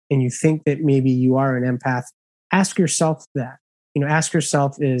and you think that maybe you are an empath, ask yourself that. Ask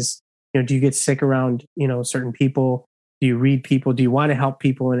yourself do you get sick around, certain people? Do you read people? Do you want to help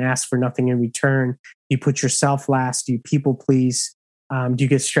people and ask for nothing in return? Do you put yourself last? Do you people please? Do you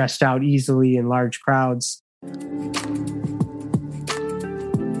get stressed out easily in large crowds?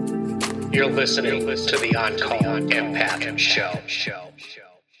 You're listening to the On-Call Empath Show.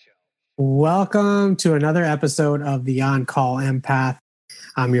 Welcome to another episode of the On-Call Empath.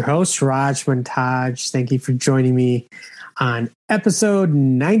 I'm your host, Raj Montage. Thank you for joining me on episode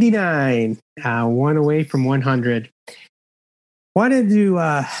 99, one away from 100. Wanted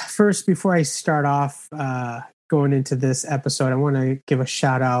to, first, before I start off going into this episode, I want to give a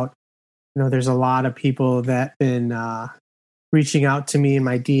shout out. There's a lot of people that have been reaching out to me in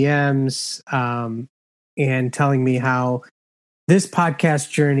my DMs and telling me how this podcast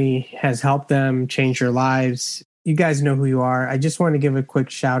journey has helped them change their lives. You guys know who you are. I just want to give a quick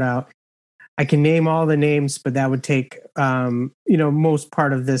shout out. I can name all the names, but that would take, most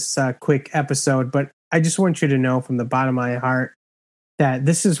part of this quick episode. But I just want you to know from the bottom of my heart that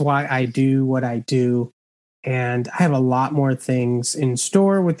this is why I do what I do. And I have a lot more things in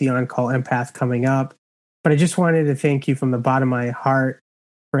store with the On-Call Empath coming up. But I just wanted to thank you from the bottom of my heart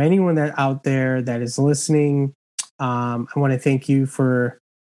for anyone that out there that is listening. I want to thank you for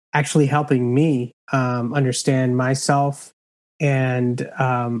actually helping me understand myself and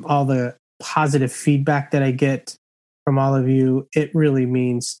all the positive feedback that I get from all of you. It really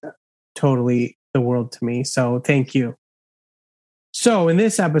means totally the world to me. So thank you. So in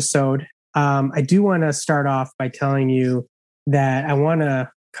this episode, I do want to start off by telling you that I want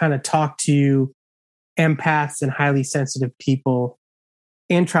to kind of talk to you empaths and highly sensitive people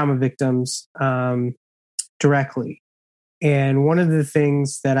and trauma victims directly. And one of the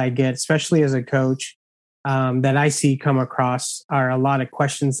things that I get, especially as a coach, that I see come across are a lot of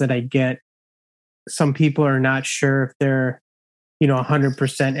questions that I get. Some people are not sure if they're, 100%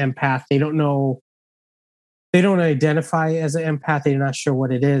 empath. They don't know. They don't identify as an empath. They're not sure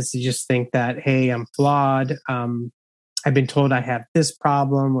what it is. They just think that, hey, I'm flawed. I've been told I have this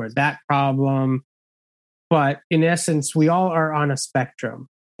problem or that problem. But in essence, we all are on a spectrum.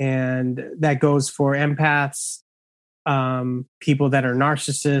 And that goes for empaths, people that are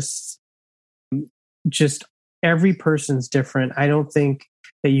narcissists. Just every person's different. I don't think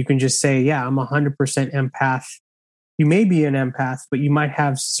that you can just say, yeah, I'm 100% empath. You may be an empath, but you might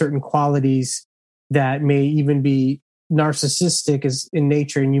have certain qualities that may even be narcissistic as in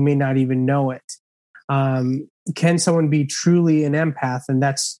nature, and you may not even know it. Can someone be truly an empath? And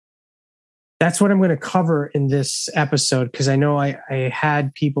that's what I'm going to cover in this episode, because I know I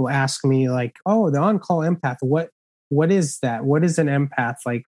had people ask me like, oh, the On-Call Empath, what is that? What is an empath?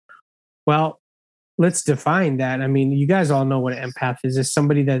 Like, well, let's define that. I mean, you guys all know what an empath is. It's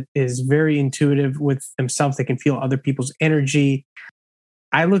somebody that is very intuitive with themselves. They can feel other people's energy.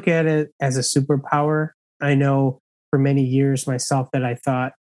 I look at it as a superpower. I know for many years myself that I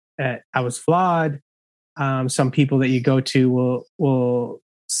thought that I was flawed. Some people that you go to will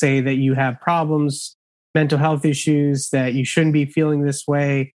say that you have problems, mental health issues, that you shouldn't be feeling this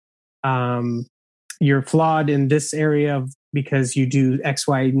way. You're flawed in this area because you do X,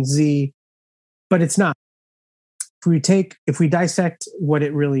 Y, and Z, but it's not. If we dissect what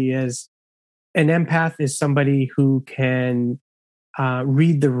it really is, an empath is somebody who can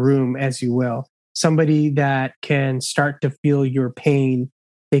read the room, as you will. Somebody that can start to feel your pain.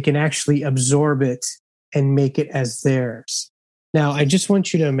 They can actually absorb it and make it as theirs. Now, I just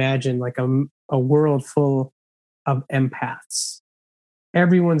want you to imagine like a world full of empaths.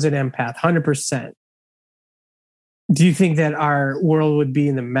 Everyone's an empath, 100%. Do you think that our world would be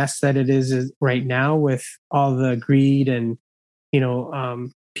in the mess that it is right now with all the greed and,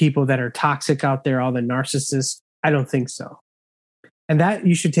 people that are toxic out there, all the narcissists? I don't think so. And that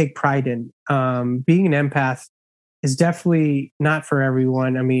you should take pride in. Being an empath is definitely not for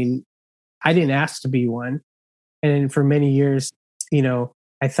everyone. I mean, I didn't ask to be one. And for many years,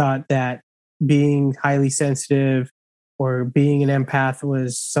 I thought that being highly sensitive or being an empath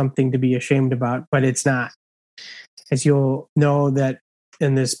was something to be ashamed about, but it's not. As you'll know that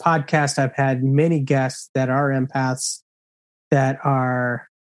in this podcast, I've had many guests that are empaths that are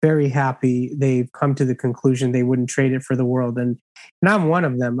very happy. They've come to the conclusion they wouldn't trade it for the world. And I'm one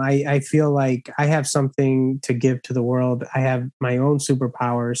of them. I feel like I have something to give to the world. I have my own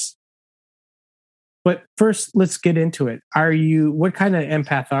superpowers. But first, let's get into it. What kind of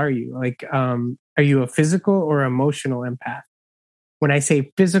empath are you? Like, are you a physical or emotional empath? When I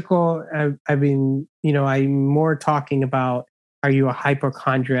say physical, I mean, I'm more talking about, are you a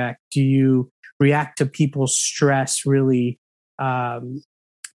hypochondriac? Do you react to people's stress really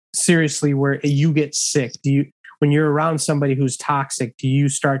seriously where you get sick? When you're around somebody who's toxic, do you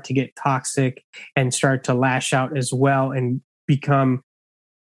start to get toxic and start to lash out as well and become,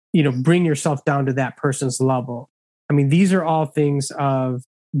 bring yourself down to that person's level? I mean, these are all things of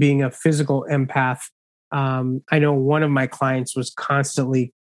being a physical empath. I know one of my clients was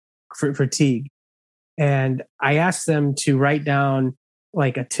constantly fatigued, and I asked them to write down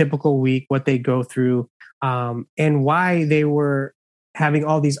like a typical week, what they go through, and why they were having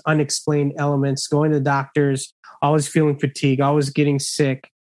all these unexplained elements, going to the doctors, always feeling fatigue, always getting sick.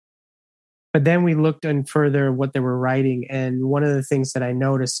 But then we looked in further what they were writing. And one of the things that I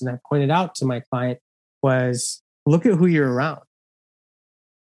noticed and I pointed out to my client was look at who you're around.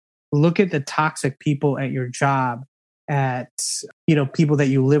 Look at the toxic people at your job, at, people that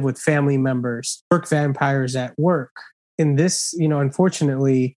you live with, family members, work vampires at work. And this,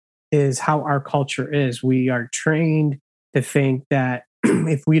 unfortunately, is how our culture is. We are trained to think that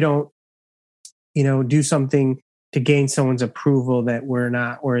if we don't, do something to gain someone's approval, that we're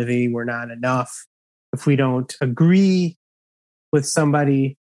not worthy, we're not enough. If we don't agree with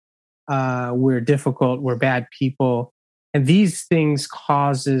somebody, we're difficult, we're bad people. And these things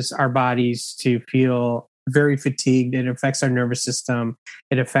causes our bodies to feel very fatigued. It affects our nervous system.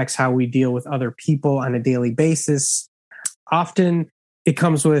 It affects how we deal with other people on a daily basis. Often it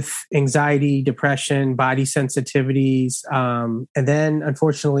comes with anxiety, depression, body sensitivities. And then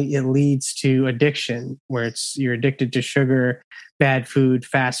unfortunately it leads to addiction, where you're addicted to sugar, bad food,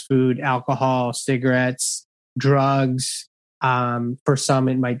 fast food, alcohol, cigarettes, drugs. For some,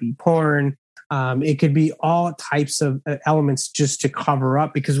 it might be porn. It could be all types of elements just to cover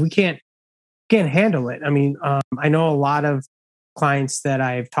up because we can't handle it. I mean, I know a lot of clients that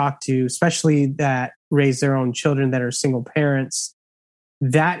I've talked to, especially that raise their own children that are single parents.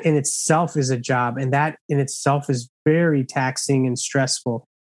 That in itself is a job, and that in itself is very taxing and stressful,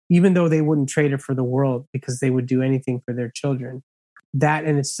 even though they wouldn't trade it for the world because they would do anything for their children. That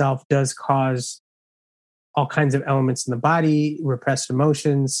in itself does cause all kinds of elements in the body, repressed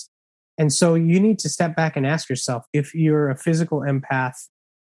emotions. And so you need to step back and ask yourself, if you're a physical empath,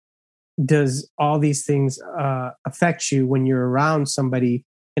 does all these things affect you when you're around somebody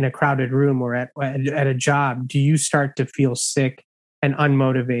in a crowded room or at a job? Do you start to feel sick and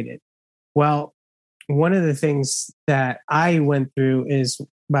unmotivated? Well, one of the things that I went through is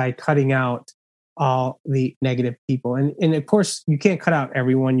by cutting out all the negative people. And of course, you can't cut out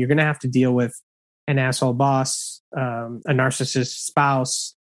everyone. You're going to have to deal with an asshole boss, a narcissist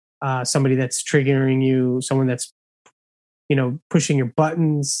spouse, somebody that's triggering you, someone that's, pushing your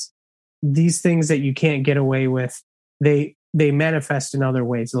buttons. These things that you can't get away with, they manifest in other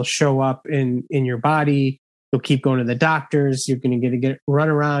ways. They'll show up in your body. You'll keep going to the doctors. You're going to get run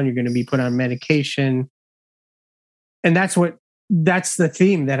around. You're going to be put on medication. And that's the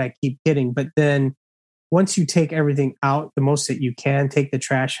theme that I keep hitting. But then once you take everything out, the most that you can, take the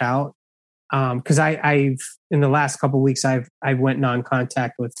trash out. Because I've in the last couple of weeks, I've went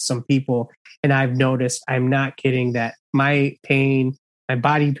non-contact with some people, and I've noticed, I'm not kidding, that my pain, my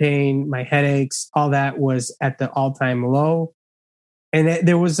body pain, my headaches, all that was at the all-time low. And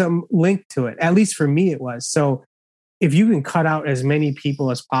there was a link to it. At least for me, it was. So if you can cut out as many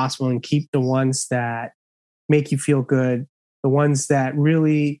people as possible and keep the ones that make you feel good, the ones that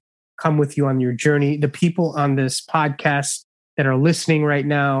really come with you on your journey, the people on this podcast that are listening right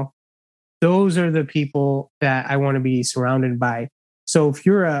now, those are the people that I want to be surrounded by. So if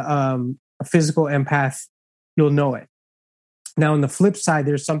you're a physical empath, you'll know it. Now, on the flip side,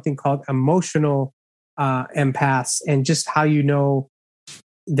 there's something called emotional empaths, and just how you know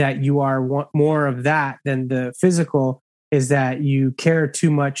that you are more of that than the physical is that you care too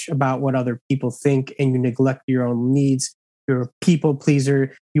much about what other people think and you neglect your own needs. You're a people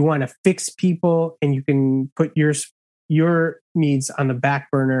pleaser. You want to fix people, and you can put your needs on the back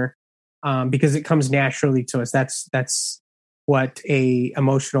burner because it comes naturally to us. That's what a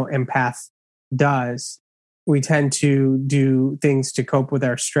emotional empath does. We tend to do things to cope with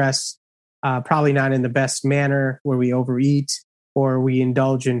our stress, probably not in the best manner, where we overeat or we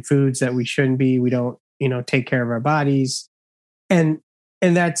indulge in foods that we shouldn't be. We don't, take care of our bodies. And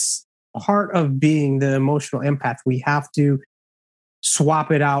that's part of being the emotional empath. We have to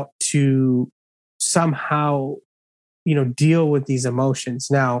swap it out to somehow, deal with these emotions.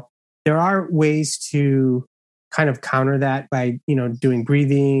 Now, there are ways to kind of counter that by, doing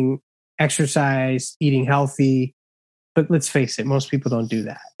breathing, exercise, eating healthy. But let's face it, most people don't do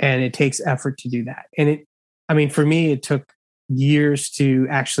that. And it takes effort to do that. And for me, it took years to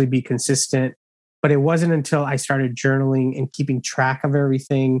actually be consistent. But it wasn't until I started journaling and keeping track of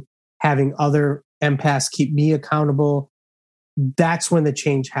everything, having other empaths keep me accountable, that's when the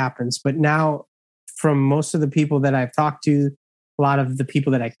change happens. But now, from most of the people that I've talked to, a lot of the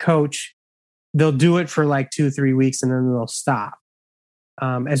people that I coach, they'll do it for like 2-3 weeks and then they'll stop.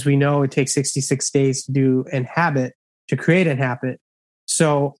 As we know, it takes 66 days to create a habit.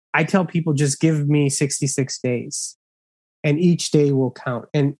 So I tell people, just give me 66 days and each day will count.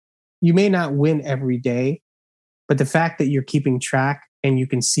 And you may not win every day, but the fact that you're keeping track and you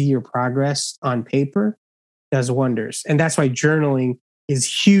can see your progress on paper does wonders. And that's why journaling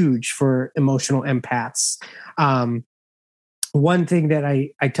is huge for emotional empaths. One thing that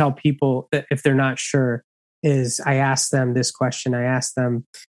I tell people that if they're not sure is I ask them this question. I ask them,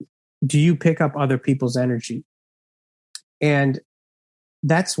 do you pick up other people's energy? And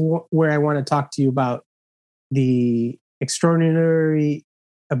that's where I want to talk to you about the extraordinary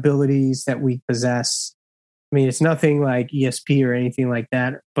abilities that we possess. I mean, it's nothing like ESP or anything like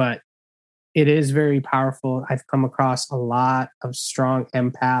that, but it is very powerful. I've come across a lot of strong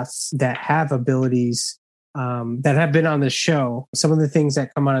empaths that have abilities that have been on the show. Some of the things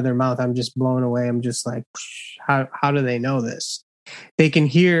that come out of their mouth, I'm just blown away. I'm just like, how do they know this? They can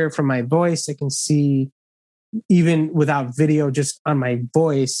hear from my voice. They can see, even without video, just on my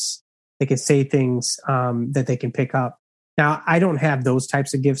voice, they can say things that they can pick up. Now, I don't have those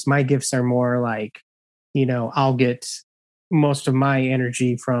types of gifts. My gifts are more like, I'll get most of my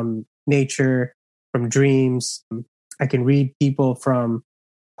energy from nature, from dreams. I can read people from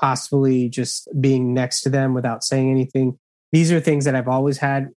possibly just being next to them without saying anything. These are things that I've always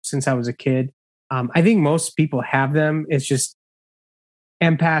had since I was a kid. I think most people have them. It's just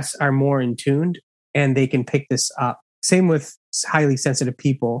empaths are more in tuned and they can pick this up. Same with highly sensitive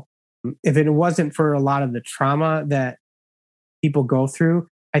people. If it wasn't for a lot of the trauma that people go through,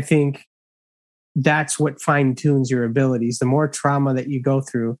 I think that's what fine tunes your abilities. The more trauma that you go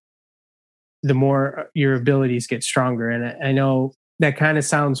through, the more your abilities get stronger. And I know that kind of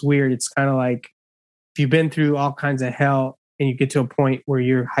sounds weird. It's kind of like if you've been through all kinds of hell and you get to a point where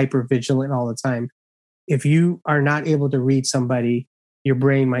you're hyper vigilant all the time, if you are not able to read somebody, your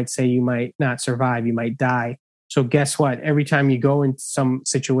brain might say you might not survive, you might die. So guess what? Every time you go into some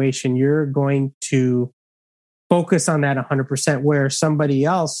situation, you're going to focus on that 100%, where somebody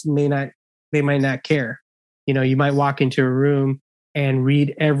else they might not care. You might walk into a room and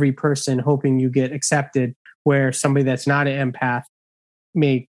read every person hoping you get accepted, where somebody that's not an empath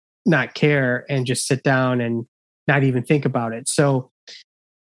may not care and just sit down and not even think about it. So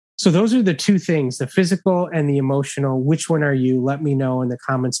those are the two things, the physical and the emotional. Which one are you? Let me know in the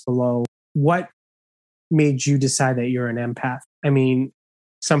comments below. What made you decide that you're an empath? I mean,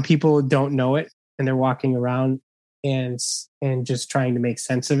 some people don't know it and they're walking around and just trying to make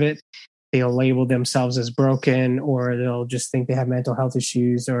sense of it. They'll label themselves as broken, or they'll just think they have mental health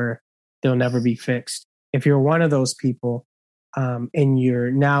issues, or they'll never be fixed. If you're one of those people, and you're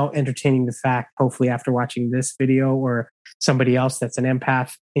now entertaining the fact, hopefully after watching this video or somebody else that's an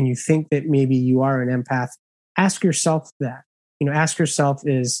empath, and you think that maybe you are an empath, ask yourself that. Ask yourself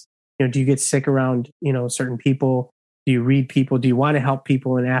do you get sick around, certain people? Do you read people? Do you want to help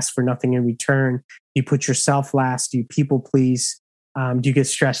people and ask for nothing in return? Do you put yourself last? Do you people please? Do you get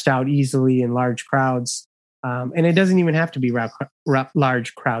stressed out easily in large crowds? And it doesn't even have to be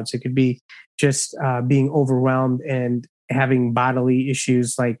large crowds. It could be just being overwhelmed and having bodily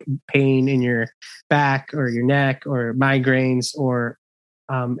issues like pain in your back or your neck or migraines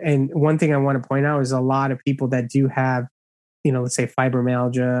and one thing I want to point out is a lot of people that do have, let's say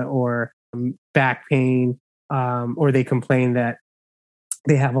fibromyalgia or back pain, or they complain that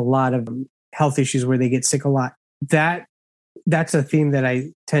they have a lot of health issues where they get sick a lot. That's a theme that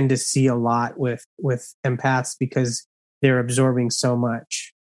I tend to see a lot with empaths, because they're absorbing so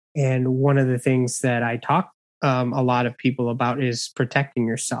much. And one of the things that I talk a lot of people about is protecting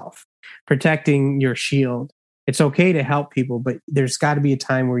yourself, protecting your shield. It's okay to help people, but there's got to be a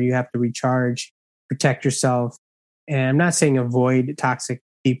time where you have to recharge, protect yourself. And I'm not saying avoid toxic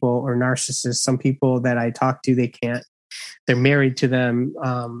people or narcissists. Some people that I talk to, they can't. They're married to them.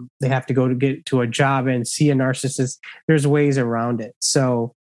 They have to go to get to a job and see a narcissist. There's ways around it.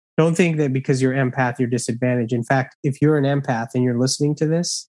 So don't think that because you're empath, you're disadvantaged. In fact, if you're an empath and you're listening to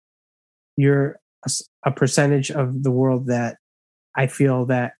this, you're a percentage of the world that I feel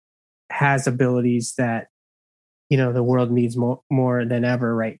that has abilities that, the world needs more than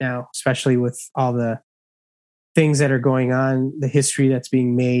ever right now, especially with all the things that are going on, the history that's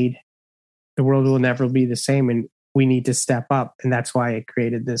being made. The world will never be the same, and we need to step up. And that's why I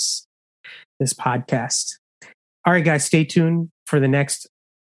created this podcast. All right, guys, stay tuned for the next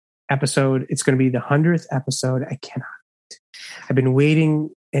episode. It's going to be the 100th episode. I've been waiting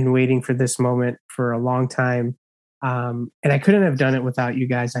and waiting for this moment for a long time. And I couldn't have done it without you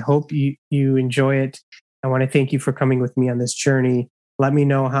guys. I hope you enjoy it. I want to thank you for coming with me on this journey. Let me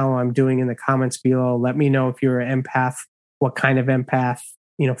know how I'm doing in the comments below. Let me know if you're an empath, what kind of empath,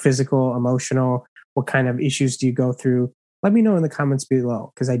 physical, emotional, what kind of issues do you go through? Let me know in the comments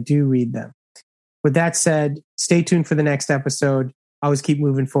below because I do read them. With that said, stay tuned for the next episode. Always keep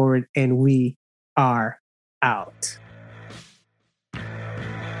moving forward, and we are out.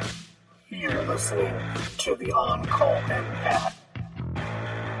 You're listening to the On Call Empath